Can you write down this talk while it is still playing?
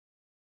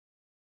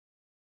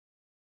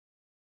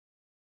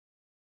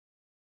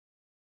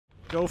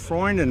Joe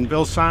Freund and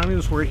Bill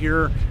Simons. We're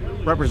here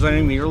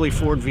representing the Early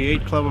Ford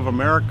V8 Club of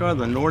America,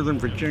 the Northern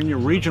Virginia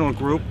Regional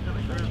Group.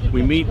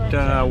 We meet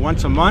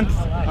once a month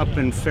up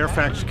in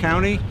Fairfax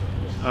County.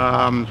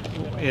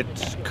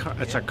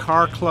 It's a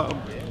car club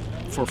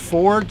for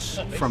Fords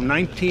from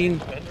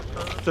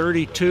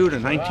 1932 to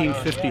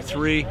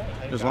 1953,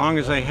 as long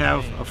as they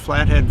have a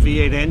flathead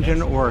V8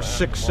 engine or a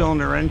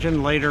six-cylinder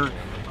engine later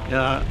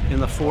in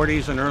the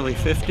 40s and early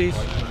 50s.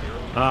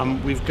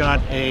 We've got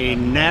a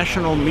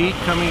national meet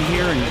coming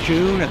here in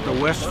June at the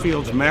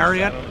Westfields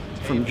Marriott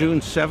from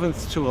June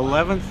 7th to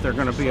 11th. There are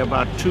going to be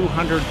about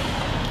 200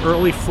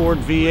 early Ford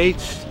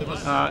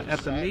V8s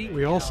at the meet.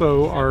 We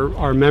also,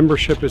 our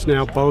membership is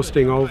now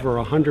boasting over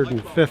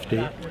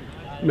 150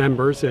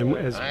 members, and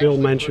as Bill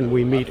mentioned,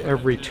 we meet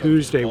every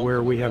Tuesday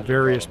where we have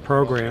various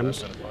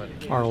programs.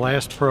 Our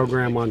last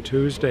program on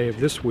Tuesday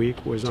of this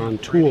week was on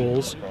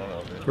tools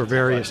for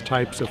various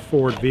types of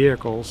Ford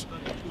vehicles.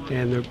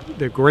 And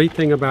the great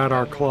thing about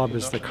our club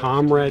is the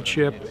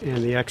comradeship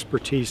and the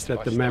expertise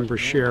that the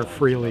members share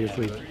freely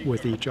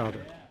with each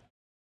other.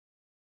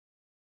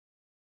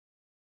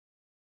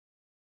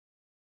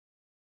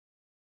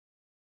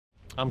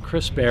 I'm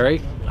Chris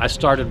Berry. I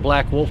started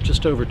Black Wolf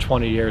just over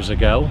 20 years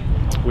ago.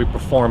 We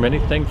perform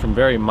anything from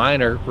very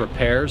minor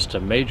repairs to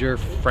major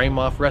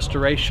frame-off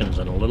restorations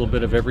and a little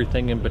bit of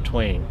everything in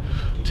between.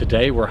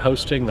 Today we're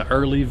hosting the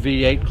Early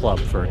V8 Club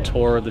for a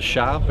tour of the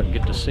shop and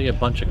get to see a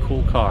bunch of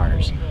cool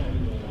cars.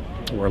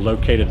 We're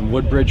located in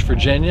Woodbridge,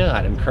 Virginia.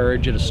 I'd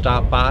encourage you to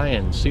stop by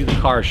and see the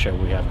car show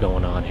we have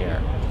going on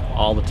here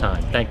all the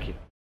time. Thank you.